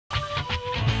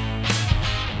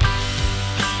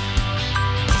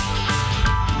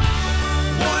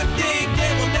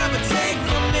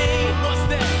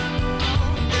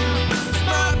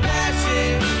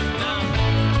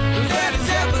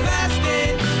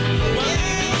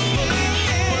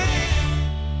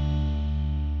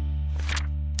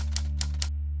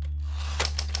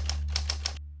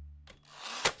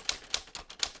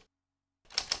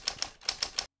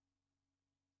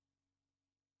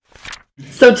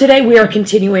So today we are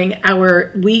continuing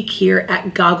our week here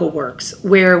at Goggleworks,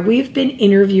 where we've been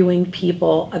interviewing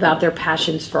people about their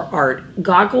passions for art.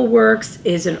 Goggleworks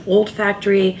is an old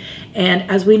factory, and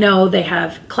as we know, they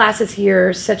have classes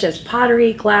here such as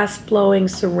pottery, glass blowing,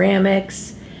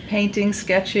 ceramics, painting,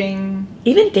 sketching,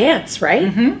 even dance,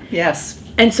 right? Mm-hmm. Yes.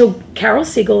 And so Carol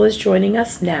Siegel is joining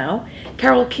us now.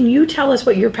 Carol, can you tell us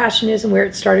what your passion is and where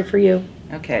it started for you?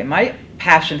 Okay, my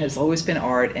passion has always been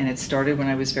art, and it started when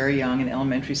I was very young in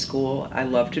elementary school. I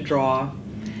loved to draw.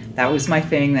 That was my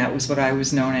thing. That was what I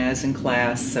was known as in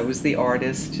class. I was the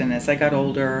artist, and as I got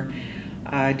older,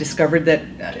 I discovered that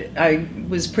I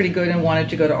was pretty good and wanted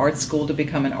to go to art school to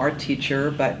become an art teacher,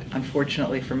 but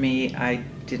unfortunately for me, I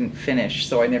didn't finish,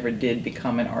 so I never did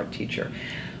become an art teacher.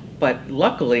 But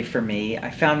luckily for me,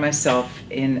 I found myself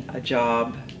in a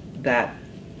job that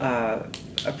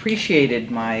appreciated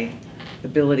my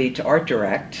ability to art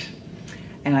direct,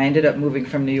 and I ended up moving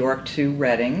from New York to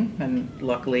Reading, and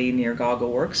luckily near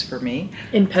Goggleworks for me.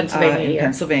 In Pennsylvania.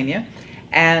 Pennsylvania.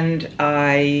 And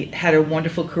I had a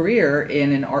wonderful career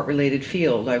in an art-related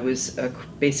field. I was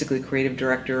basically creative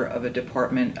director of a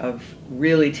department of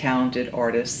really talented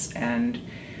artists, and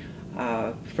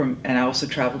I also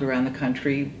traveled around the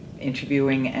country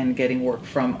interviewing and getting work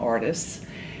from artists.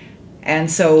 And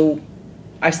so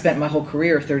I spent my whole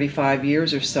career, 35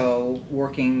 years or so,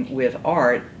 working with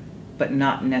art, but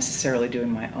not necessarily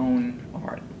doing my own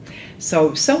art.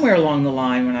 So somewhere along the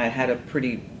line, when I had a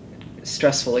pretty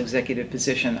stressful executive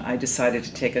position, I decided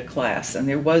to take a class. And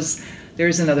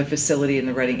there's another facility in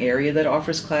the Reading area that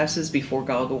offers classes before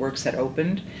Goggleworks had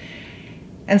opened.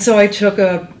 And so I took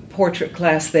a portrait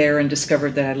class there and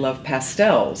discovered that I love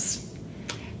pastels.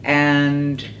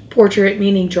 And portrait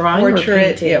meaning drawing or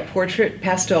painting? Yeah,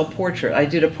 pastel portrait. I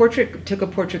took a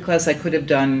portrait class. I could have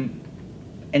done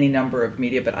any number of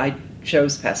media, but I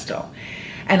chose pastel.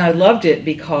 And I loved it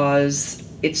because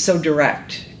it's so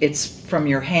direct. It's from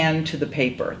your hand to the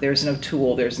paper. There's no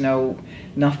tool, there's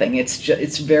nothing.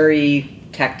 It's very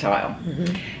tactile.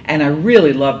 Mm-hmm. And I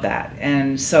really loved that.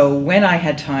 And so when I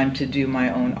had time to do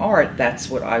my own art, that's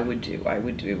what I would do. I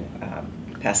would do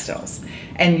pastels,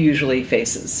 and usually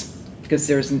faces, because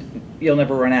you'll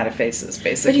never run out of faces,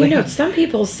 basically. But some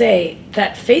people say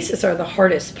that faces are the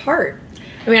hardest part.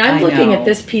 I mean, I'm looking at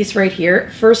this piece right here.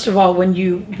 First of all, when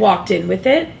you walked in with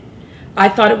it, I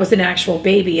thought it was an actual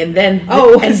baby, and then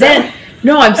I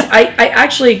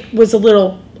actually was a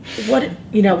little, what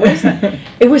is that?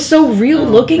 It was so real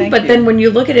looking, but then when you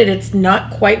look at it, it's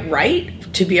not quite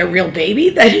right to be a real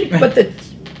baby.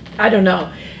 I don't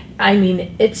know. I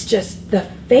mean, it's just the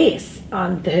face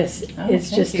on this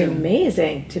is just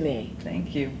amazing to me.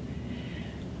 Thank you.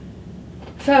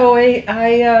 So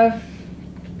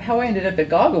how I ended up at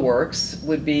Goggleworks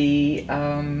would be,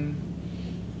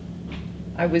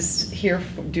 I was here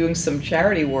doing some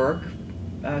charity work,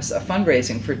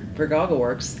 fundraising for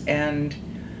Goggleworks, and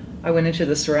I went into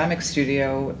the ceramic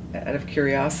studio out of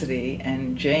curiosity,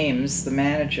 and James, the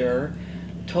manager,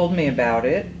 told me about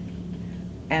it.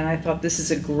 And I thought, this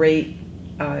is a great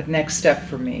next step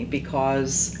for me,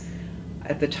 because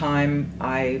at the time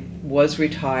I was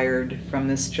retired from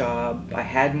this job. I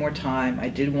had more time. I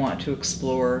did want to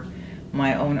explore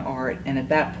my own art, and at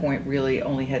that point really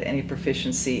only had any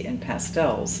proficiency in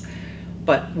pastels.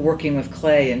 But working with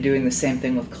clay and doing the same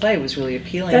thing with clay was really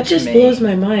appealing to me. That just blows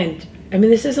my mind. I mean,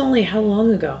 this is only how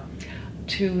long ago?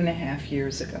 2.5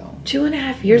 years ago.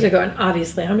 2.5 years ago, and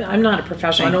obviously I'm not a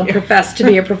professional. I don't profess to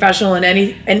be a professional in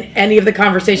any of the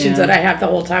conversations that I have the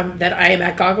whole time that I am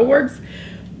at Goggleworks.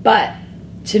 But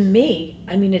to me,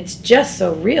 I mean, it's just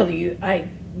so real.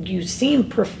 You seem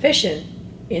proficient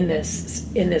in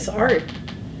this art.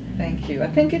 Thank you. I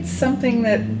think it's something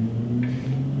that,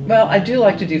 well, I do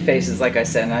like to do faces, like I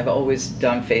said, and I've always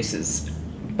done faces.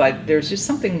 But there's just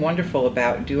something wonderful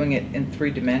about doing it in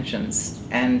 3 dimensions,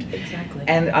 and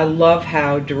I love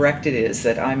how direct it is,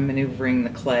 that I'm maneuvering the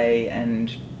clay.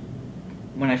 And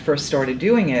when I first started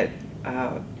doing it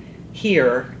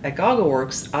here at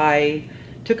Goggleworks, I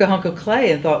took a hunk of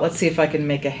clay and thought, let's see if I can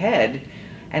make a head.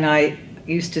 And I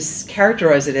used to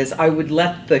characterize it as I would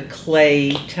let the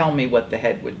clay tell me what the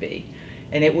head would be,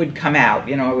 and it would come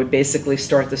out. I would basically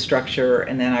start the structure,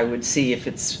 and then I would see if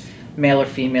it's male or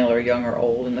female or young or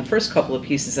old. And the first couple of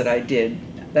pieces that I did,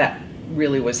 that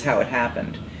really was how it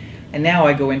happened. And now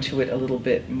I go into it a little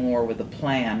bit more with a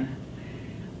plan.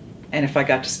 And if I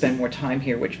got to spend more time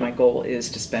here, which my goal is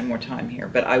to spend more time here,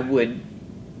 but I would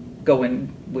go in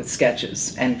with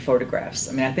sketches and photographs.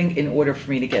 I mean, I think in order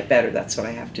for me to get better, that's what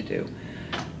I have to do.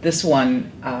 This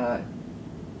one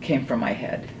came from my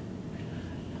head.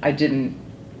 I didn't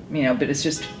you know, but it's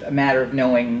just a matter of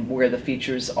knowing where the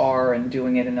features are and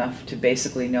doing it enough to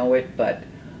basically know it. But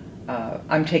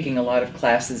I'm taking a lot of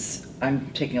classes, I'm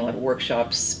taking a lot of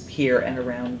workshops here and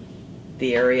around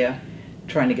the area,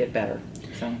 trying to get better.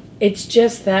 So it's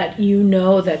just that you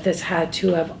know that this had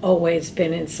to have always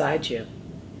been inside you.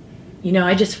 You know,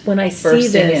 I just, when I see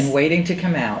this, bursting in, waiting to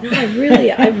come out. No, I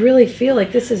really feel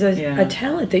like this is a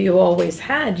talent that you always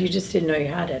had. You just didn't know you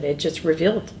had it. It just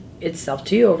revealed itself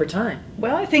to you over time.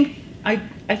 Well, I think I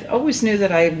always knew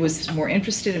that I was more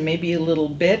interested and maybe a little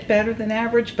bit better than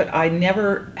average, but I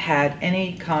never had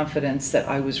any confidence that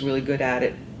I was really good at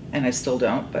it, and I still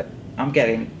don't, but I'm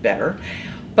getting better.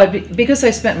 But because I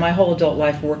spent my whole adult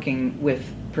life working with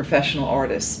professional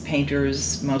artists,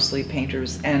 painters, mostly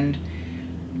painters, and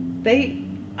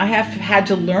I have had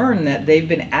to learn that they've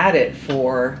been at it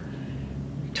for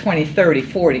 20, 30,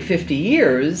 40, 50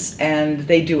 years, and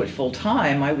they do it full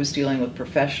time. I was dealing with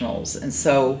professionals, and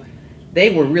so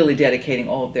they were really dedicating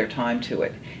all of their time to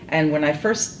it. And when I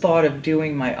first thought of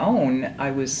doing my own, I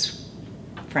was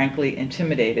frankly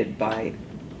intimidated by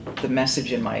the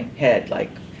message in my head,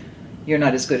 like, you're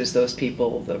not as good as those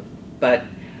people, but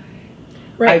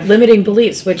right, limiting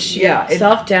beliefs, which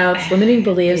self-doubts, limiting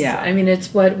beliefs. Yeah. I mean,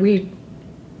 it's what we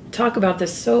talk about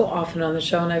this so often on the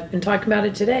show, and I've been talking about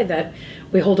it today, that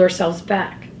we hold ourselves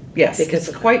back. Yes, because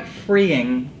it's quite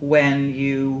freeing when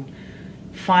you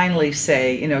finally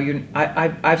say, you know,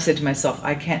 I've said to myself,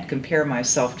 I can't compare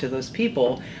myself to those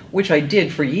people, which I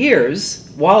did for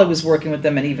years while I was working with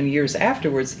them, and even years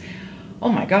afterwards. Oh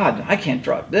my God, I can't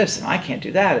draw this, and I can't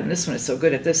do that, and this one is so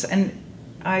good at this. And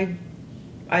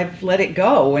I've let it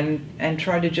go and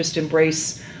tried to just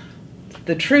embrace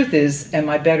the truth is, am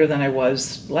I better than I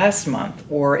was last month?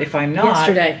 Or if I'm not,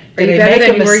 yesterday. Did I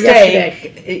make a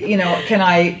mistake? You know, can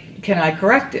I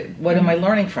correct it? What am I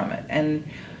learning from it? And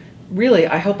really,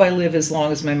 I hope I live as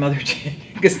long as my mother did,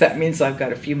 because that means I've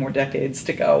got a few more decades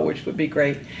to go, which would be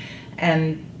great.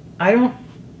 And I don't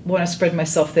want to spread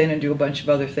myself thin and do a bunch of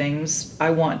other things.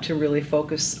 I want to really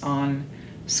focus on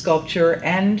sculpture,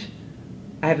 and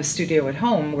I have a studio at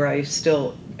home where I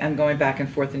still am going back and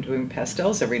forth and doing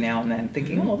pastels every now and then,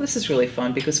 thinking, oh, this is really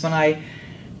fun, because when I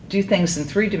do things in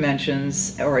 3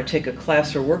 dimensions, or I take a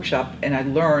class or workshop and I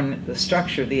learn the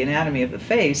structure, the anatomy of the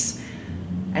face,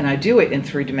 and I do it in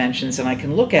 3 dimensions and I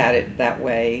can look at it that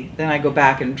way, then I go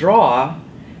back and draw,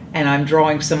 and I'm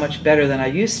drawing so much better than I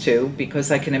used to,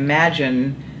 because I can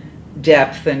imagine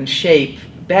depth and shape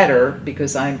better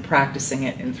because I'm practicing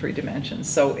it in 3 dimensions.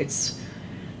 So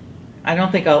I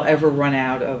don't think I'll ever run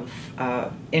out of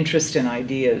interest and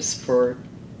ideas for,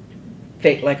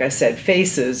 like I said,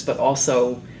 faces, but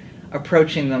also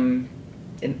approaching them.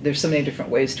 There's so many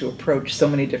different ways to approach so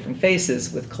many different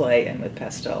faces with clay and with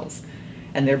pastels.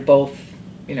 And they're both,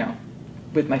 you know,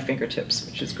 with my fingertips,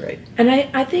 which is great. And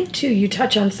I think, too, you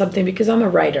touch on something, because I'm a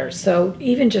writer. So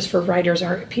even just for writers,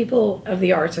 or people of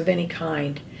the arts of any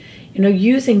kind, you know,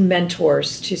 using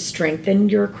mentors to strengthen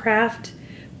your craft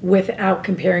without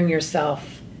comparing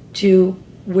yourself to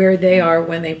where they are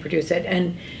when they produce it.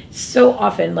 And so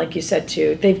often, like you said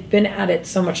too, they've been at it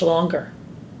so much longer,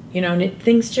 you know, and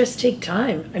things just take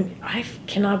time. I mean, I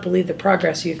cannot believe the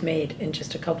progress you've made in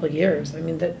just a couple of years. I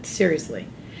mean, that seriously.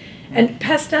 And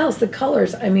pastels, the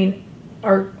colors, I mean,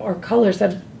 are colors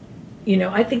that, you know,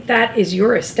 I think that is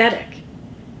your aesthetic,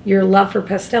 your love for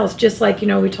pastels. Just like, you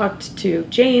know, we talked to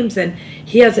James, and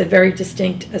he has a very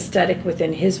distinct aesthetic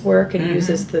within his work, and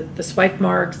uses the swipe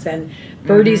marks, and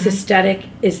Birdie's aesthetic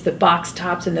is the box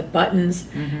tops and the buttons,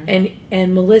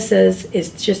 and Melissa's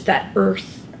is just that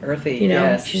earthy, you know,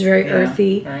 yes. She's very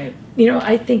earthy. Right. You know,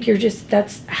 I think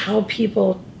that's how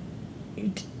people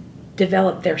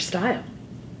develop their style.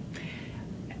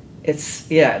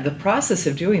 The process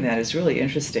of doing that is really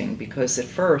interesting, because at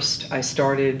first I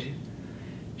started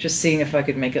just seeing if I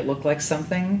could make it look like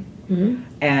something,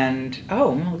 and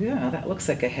oh, well, yeah, that looks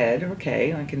like a head.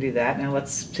 Okay, I can do that. Now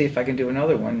let's see if I can do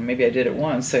another one. Maybe I did it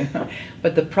once.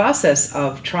 But the process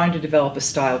of trying to develop a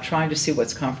style, trying to see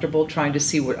what's comfortable, trying to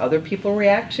see what other people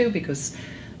react to, because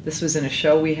this was in a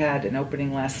show we had an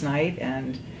opening last night,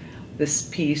 and this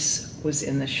piece was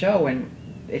in the show, and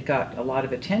it got a lot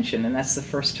of attention, and that's the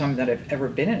first time that I've ever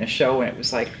been in a show, and it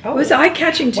was like, oh, it was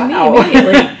eye-catching to wow. me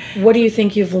immediately. What do you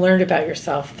think you've learned about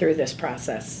yourself through this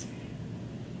process?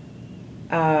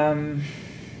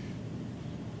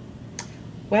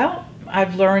 Well,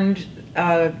 I've learned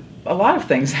a lot of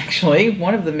things, actually.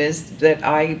 One of them is that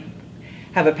I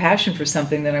have a passion for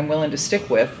something that I'm willing to stick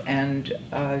with, and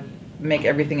make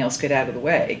everything else get out of the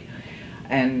way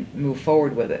and move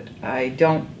forward with it.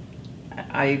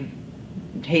 I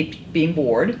hate being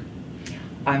bored.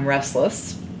 I'm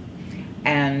restless,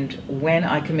 And when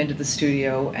I come into the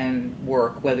studio and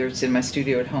work, whether it's in my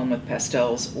studio at home with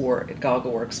pastels or at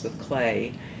Goggleworks with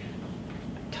clay,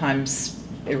 time's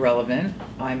irrelevant.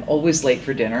 I'm always late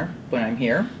for dinner when I'm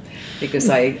here because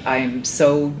I'm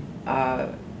so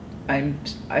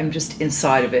I'm just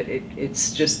inside of it.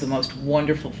 It's just the most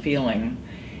wonderful feeling,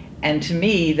 and to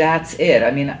me that's it. I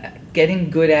mean,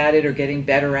 getting good at it or getting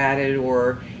better at it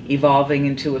or evolving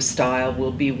into a style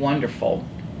will be wonderful,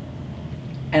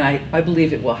 and I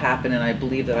believe it will happen, and I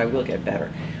believe that I will get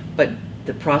better, but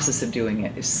the process of doing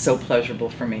it is so pleasurable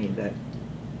for me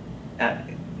that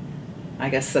I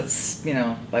guess that's, you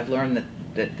know, I've learned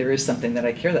that there is something that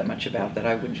I care that much about, that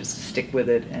I would just stick with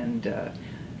it, and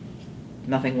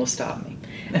nothing will stop me.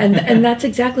 and that's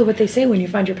exactly what they say when you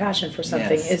find your passion for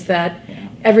something, Yes. is that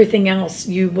everything else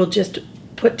you will just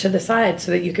put to the side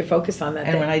so that you can focus on that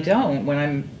And thing. when I don't,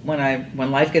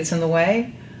 when life gets in the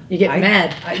way, You get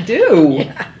mad. I do.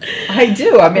 Yeah. I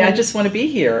do. I mean, I just want to be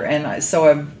here, and so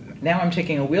I'm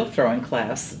taking a wheel throwing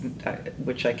class,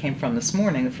 which I came from this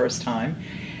morning the first time.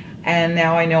 And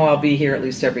now I know I'll be here at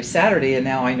least every Saturday, and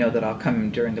now I know that I'll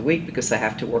come during the week because I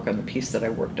have to work on the piece that I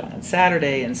worked on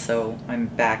Saturday, and so I'm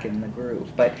back in the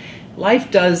groove. But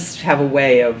life does have a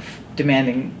way of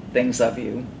demanding things of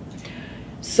you.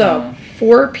 So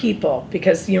for people,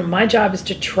 because you know my job is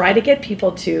to try to get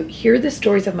people to hear the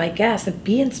stories of my guests and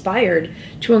be inspired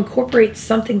to incorporate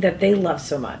something that they love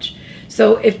so much.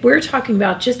 So if we're talking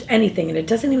about just anything, and it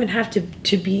doesn't even have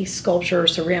to be sculpture or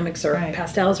ceramics or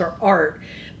pastels or art,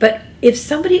 but if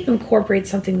somebody incorporates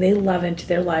something they love into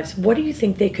their lives, what do you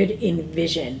think they could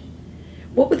envision?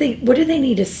 What do they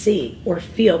need to see or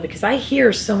feel? Because I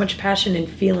hear so much passion and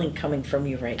feeling coming from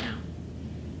you right now.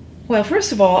 Well,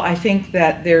 first of all, I think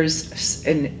that there's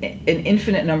an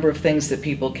infinite number of things that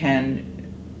people can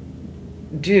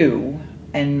do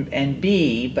and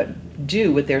be, but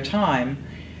do with their time.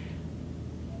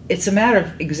 It's a matter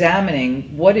of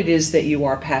examining what it is that you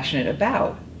are passionate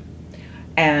about.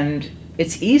 And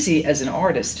it's easy as an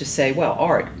artist to say, well,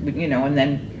 art, you know, and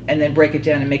then break it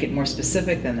down and make it more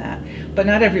specific than that. But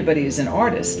not everybody is an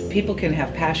artist. People can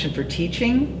have passion for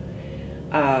teaching,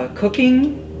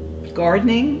 cooking,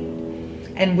 gardening,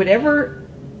 and whatever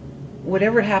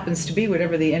it happens to be,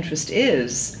 whatever the interest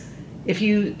is, if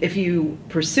you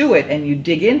pursue it and you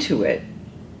dig into it,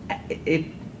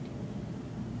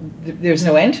 there's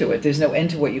no end to it. There's no end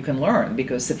to what you can learn,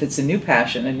 because if it's a new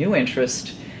passion, a new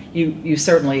interest, you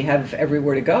certainly have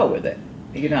everywhere to go with it.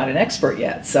 You're not an expert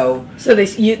yet, so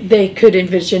they could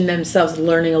envision themselves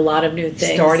learning a lot of new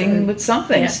things, starting with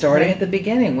something, starting right. at the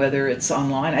beginning, whether it's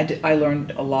online. I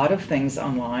learned a lot of things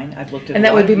online. I've looked at and a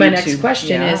that lot would be of my YouTube. next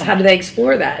question: Yeah. is how do they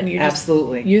explore that? And you just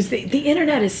Absolutely use the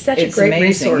internet is such it's a great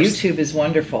amazing. resource. YouTube is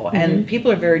wonderful, and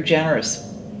people are very generous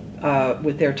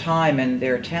with their time and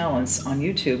their talents on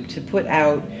YouTube to put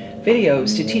out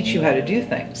videos to teach you how to do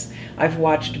things. I've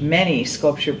watched many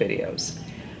sculpture videos,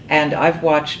 and I've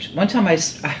watched, one time I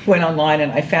went online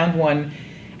and I found one,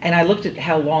 and I looked at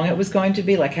how long it was going to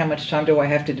be, like how much time do I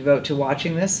have to devote to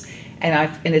watching this, and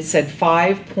it said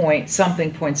 5 point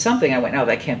something. I went, no,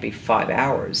 that can't be 5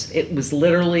 hours. It was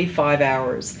literally 5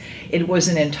 hours. It was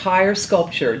an entire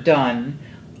sculpture done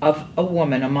of a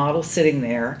woman, a model sitting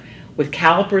there, with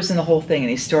calipers and the whole thing, and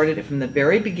he started it from the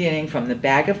very beginning, from the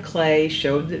bag of clay,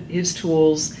 showed his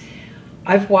tools.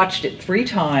 I've watched it 3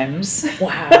 times.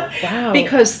 Wow.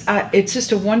 Because it's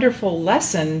just a wonderful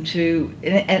lesson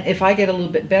and if I get a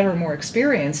little bit better, more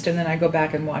experienced, and then I go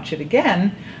back and watch it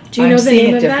again, do you know I'm the seeing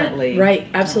name it of differently. that? Right,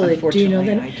 absolutely. Do you know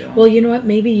that? I don't. Well, you know what?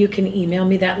 Maybe you can email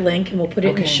me that link, and we'll put it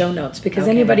in the Okay. show notes, because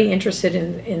Okay. anybody interested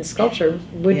in sculpture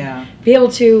would Yeah. be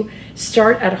able to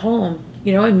start at home.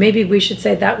 You know, and maybe we should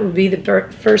say that would be the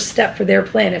first step for their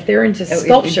plan if they're into It would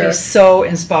sculpture. be so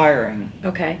inspiring.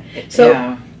 Okay, so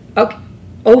Yeah. okay,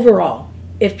 overall,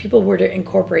 if people were to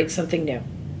incorporate something new,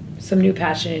 some new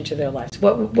passion into their lives,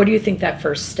 what do you think that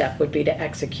first step would be to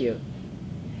execute?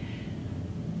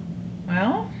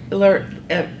 Well,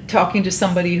 talking to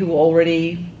somebody who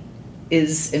already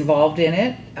is involved in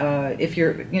it. If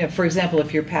you're, for example,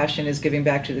 if your passion is giving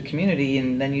back to the community,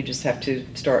 and then you just have to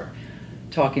start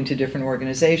talking to different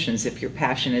organizations. If your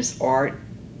passion is art,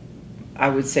 I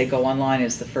would say go online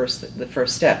is the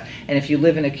first step. And if you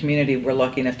live in a community, we're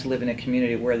lucky enough to live in a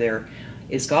community where there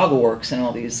is Goggleworks and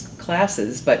all these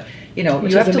classes, but you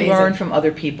have to learn from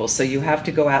other people. So you have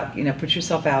to go out, put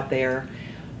yourself out there,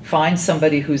 find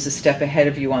somebody who's a step ahead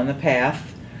of you on the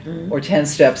path, or 10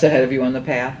 steps ahead of you on the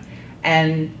path,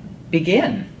 and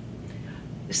begin.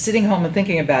 Sitting home and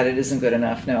thinking about it isn't good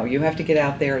enough. No, you have to get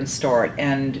out there and start.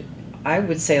 And I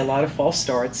would say a lot of false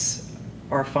starts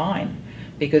are fine,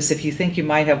 because if you think you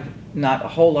might have not a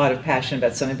whole lot of passion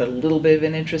about something, but a little bit of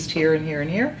an interest here and here and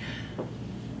here,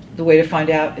 the way to find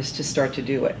out is to start to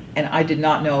do it. And I did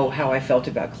not know how I felt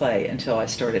about clay until I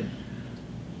started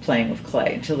playing with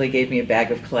clay, until they gave me a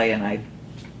bag of clay and I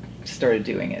started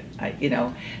doing it.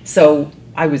 So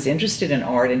I was interested in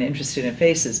art and interested in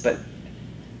faces, but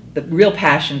the real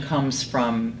passion comes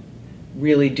from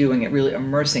really doing it, really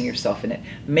immersing yourself in it,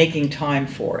 making time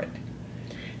for it.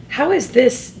 How is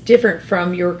this different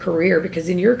from your career? Because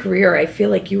in your career, I feel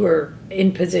like you were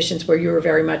in positions where you were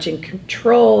very much in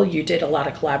control, you did a lot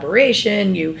of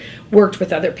collaboration, you worked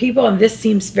with other people, and this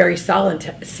seems very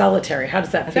solitary. How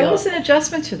does that feel? That was an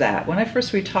adjustment to that. When I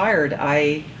first retired,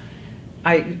 I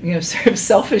sort of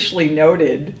selfishly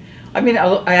noted, I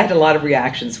had a lot of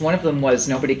reactions. One of them was,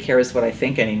 nobody cares what I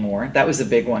think anymore. That was a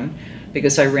big one,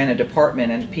 because I ran a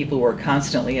department and people were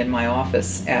constantly in my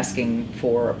office asking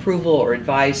for approval or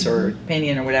advice or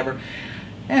opinion or whatever.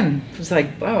 And it was like,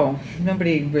 oh,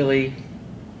 nobody really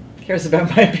cares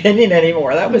about my opinion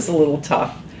anymore. That was a little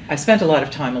tough. I spent a lot of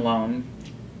time alone,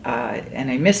 and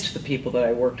I missed the people that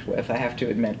I worked with, I have to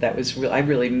admit. I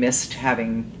really missed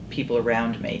having people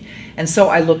around me. And so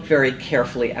I looked very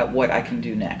carefully at what I can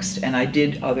do next. And I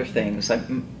did other things. I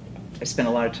spent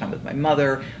a lot of time with my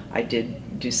mother. I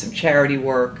did do some charity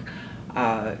work,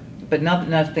 but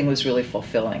nothing was really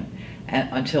fulfilling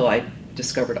until I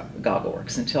discovered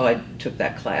Goggleworks, until I took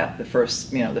that class, the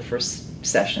first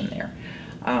session there.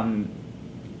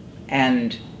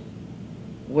 And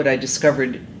what I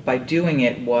discovered by doing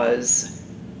it was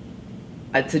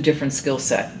it's a different skill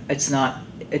set.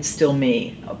 It's still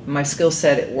me. My skill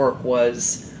set at work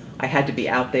was I had to be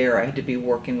out there, I had to be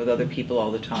working with other people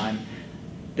all the time.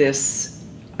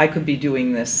 I could be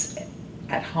doing this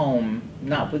at home,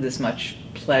 not with as much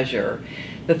pleasure.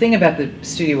 The thing about the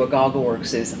studio at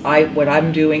Goggleworks is what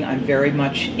I'm doing, I'm very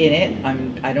much in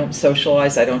it. I don't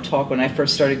socialize, I don't talk. When I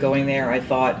first started going there, I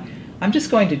thought, I'm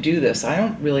just going to do this. I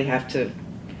don't really have to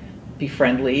be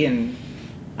friendly, and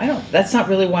that's not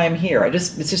really why I'm here.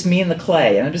 It's just me and the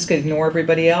clay, and I'm just going to ignore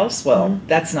everybody else. Well,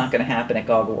 that's not going to happen at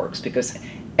Goggleworks, because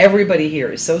everybody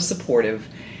here is so supportive.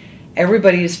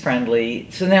 Everybody is friendly.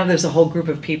 So now there's a whole group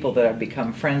of people that I've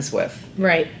become friends with.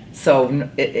 Right. So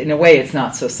in a way, it's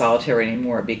not so solitary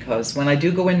anymore, because when I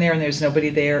do go in there and there's nobody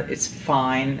there, it's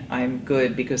fine. I'm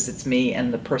good, because it's me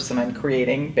and the person I'm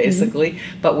creating, basically.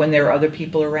 But when there are other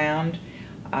people around,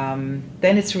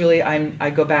 then it's really, I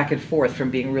go back and forth from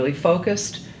being really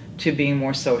focused to being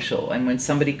more social. And when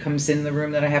somebody comes in the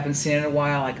room that I haven't seen in a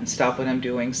while, I can stop what I'm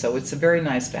doing. So it's a very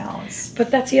nice balance. But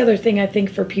that's the other thing, I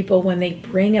think, for people, when they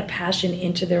bring a passion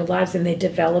into their lives and they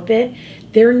develop it,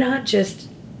 they're not just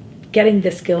getting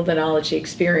the skill, the knowledge, the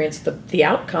experience, the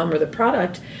outcome or the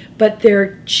product, but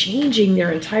they're changing their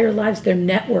entire lives, their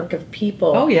network of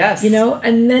people. Oh, yes.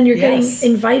 And then you're getting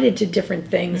invited to different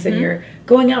things, and you're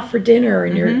going out for dinner,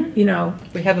 and you're,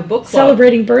 we have a book club.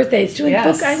 Celebrating birthdays, doing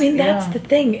book. That's the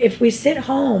thing. If we sit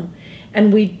home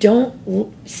and we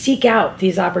don't seek out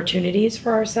these opportunities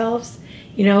for ourselves,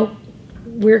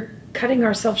 we're cutting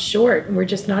ourselves short, and we're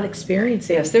just not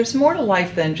experiencing. Yes, there's more to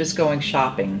life than just going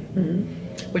shopping.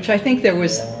 Which I think there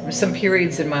was some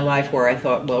periods in my life where I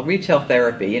thought, well, retail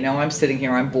therapy, I'm sitting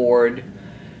here, I'm bored,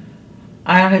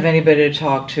 I don't have anybody to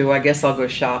talk to, I guess I'll go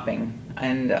shopping.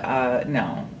 And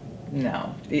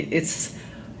no, it's,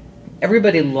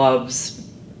 everybody loves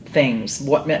things.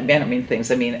 I don't mean things,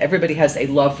 I mean everybody has a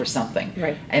love for something.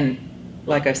 Right. And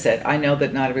like I said, I know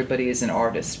that not everybody is an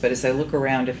artist, but as I look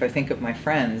around, if I think of my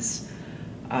friends,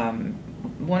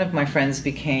 one of my friends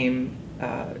became,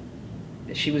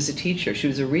 she was a teacher. She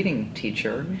was a reading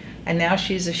teacher, and now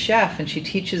she's a chef, and she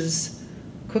teaches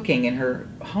cooking in her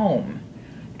home.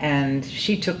 And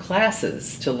she took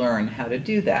classes to learn how to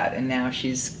do that, and now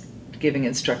she's giving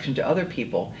instruction to other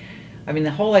people. I mean,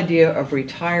 the whole idea of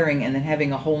retiring and then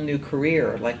having a whole new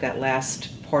career, like that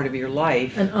last part of your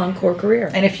life. An encore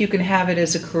career. And if you can have it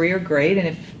as a career, great,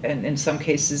 and in some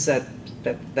cases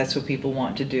that's what people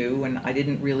want to do, and I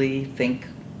didn't really think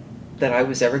that I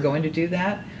was ever going to do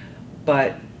that.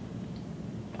 But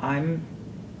I'm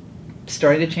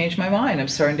starting to change my mind. I'm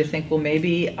starting to think, well,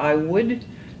 maybe I would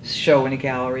show in a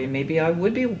gallery. Maybe I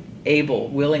would be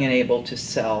willing and able to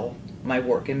sell my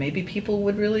work. And maybe people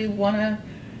would really want to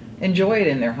enjoy it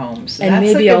in their homes. And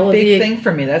that's like a big thing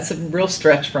for me. That's a real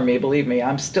stretch for me, believe me.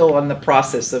 I'm still in the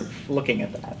process of looking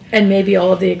at that. And maybe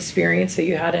all of the experience that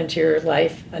you had into your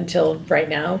life until right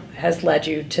now has led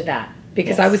you to that.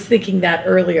 Because I was thinking that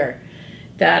earlier,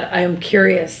 that I'm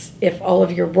curious if all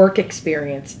of your work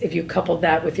experience, if you coupled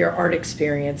that with your art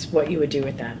experience, what you would do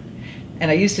with that. And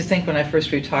I used to think when I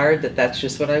first retired that that's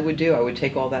just what I would do. I would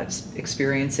take all that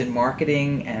experience in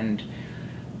marketing and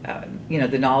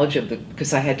the knowledge of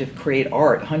because I had to create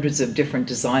art, hundreds of different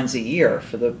designs a year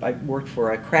I worked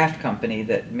for a craft company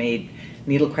that made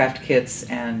needlecraft kits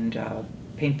and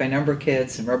paint by number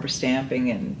kits and rubber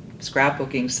stamping and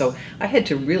scrapbooking. So I had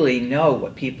to really know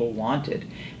what people wanted.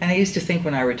 And I used to think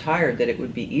when I retired that it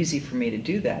would be easy for me to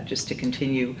do that, just to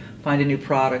continue, find a new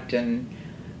product and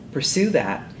pursue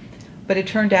that. But it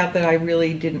turned out that I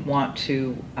really didn't want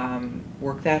to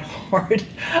work that hard.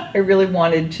 I really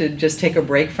wanted to just take a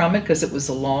break from it because it was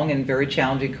a long and very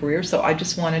challenging career. So I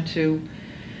just wanted to,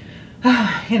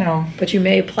 But you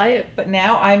may apply it. But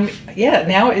now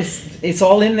now it's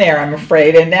all in there, I'm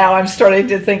afraid. And now I'm starting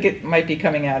to think it might be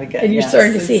coming out again. And you're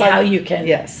starting to see how you can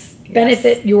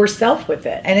benefit yourself with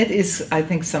it. And it is, I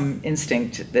think, some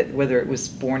instinct that whether it was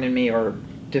born in me or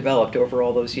developed over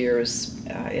all those years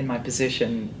in my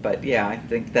position. But yeah, I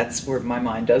think that's where my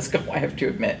mind does go, I have to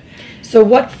admit. So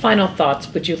what final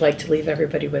thoughts would you like to leave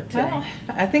everybody with today? Well,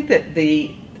 I think that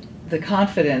the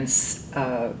confidence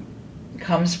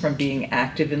comes from being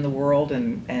active in the world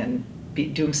and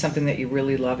doing something that you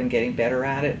really love and getting better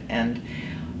at it. And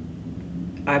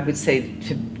I would say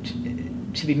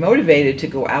to be motivated to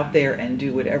go out there and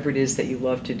do whatever it is that you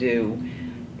love to do.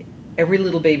 Every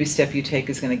little baby step you take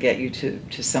is going to get you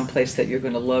to some place that you're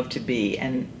going to love to be.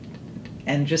 And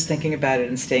just thinking about it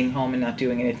and staying home and not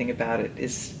doing anything about it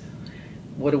is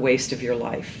what a waste of your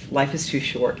life. Life is too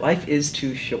short. Life is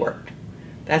too short.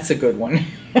 That's a good one.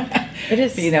 It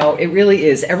is. It really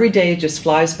is. Every day just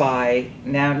flies by.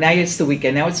 Now it's the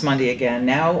weekend. Now it's Monday again.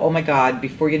 Now, oh my God,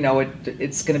 before you know it,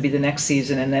 it's going to be the next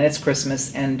season, and then it's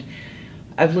Christmas. And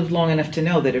I've lived long enough to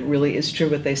know that it really is true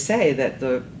what they say, that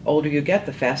the older you get,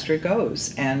 the faster it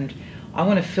goes. And I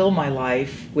want to fill my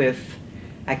life with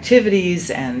activities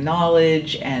and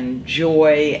knowledge and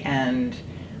joy and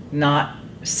not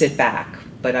sit back,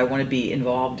 but I want to be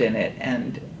involved in it.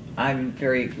 And I'm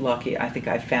very lucky. I think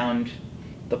I found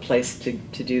the place to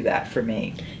do that for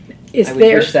me. I would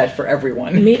wish that for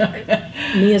everyone. Me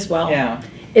as well. Yeah.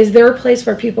 Is there a place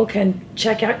where people can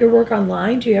check out your work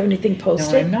online? Do you have anything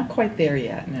posted? No, I'm not quite there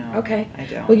yet, no. Okay. I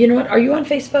don't. Well, you know what? Are you on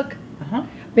Facebook? Uh-huh.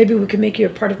 Maybe we could make you a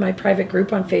part of my private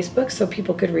group on Facebook so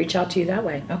people could reach out to you that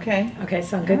way. Okay. Okay,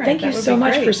 sound good. Right, Thank you so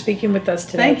much for speaking with us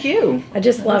today. Thank you. I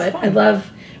just love it. Fun. I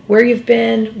love where you've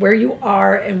been, where you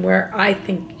are, and where I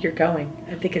think you're going.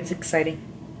 I think it's exciting.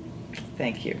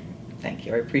 Thank you. Thank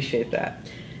you. I appreciate that.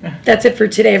 That's it for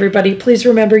today, everybody. Please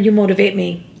remember, you motivate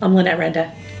me. I'm Lynette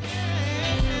Renda.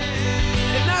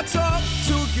 And I talk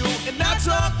to you, and I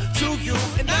talk to you,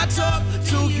 and I talk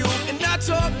to you, and I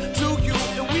talk to you,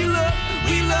 and we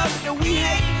love, and we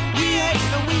hate,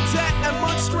 and we take.